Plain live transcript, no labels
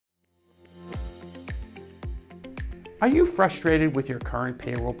Are you frustrated with your current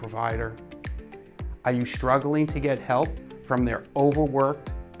payroll provider? Are you struggling to get help from their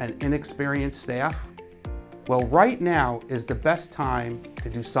overworked and inexperienced staff? Well, right now is the best time to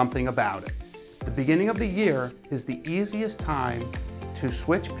do something about it. The beginning of the year is the easiest time to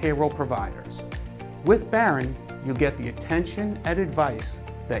switch payroll providers. With Baron, you'll get the attention and advice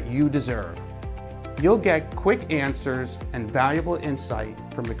that you deserve. You'll get quick answers and valuable insight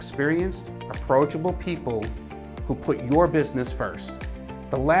from experienced, approachable people who put your business first.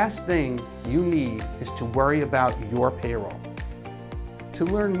 The last thing you need is to worry about your payroll. To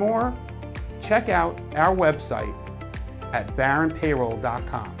learn more, check out our website at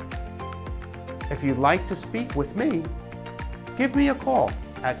baronpayroll.com. If you'd like to speak with me, give me a call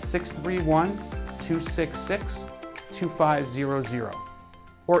at 631-266-2500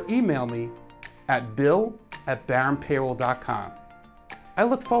 or email me at bill@baronpayroll.com. I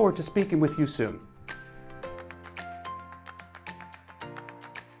look forward to speaking with you soon.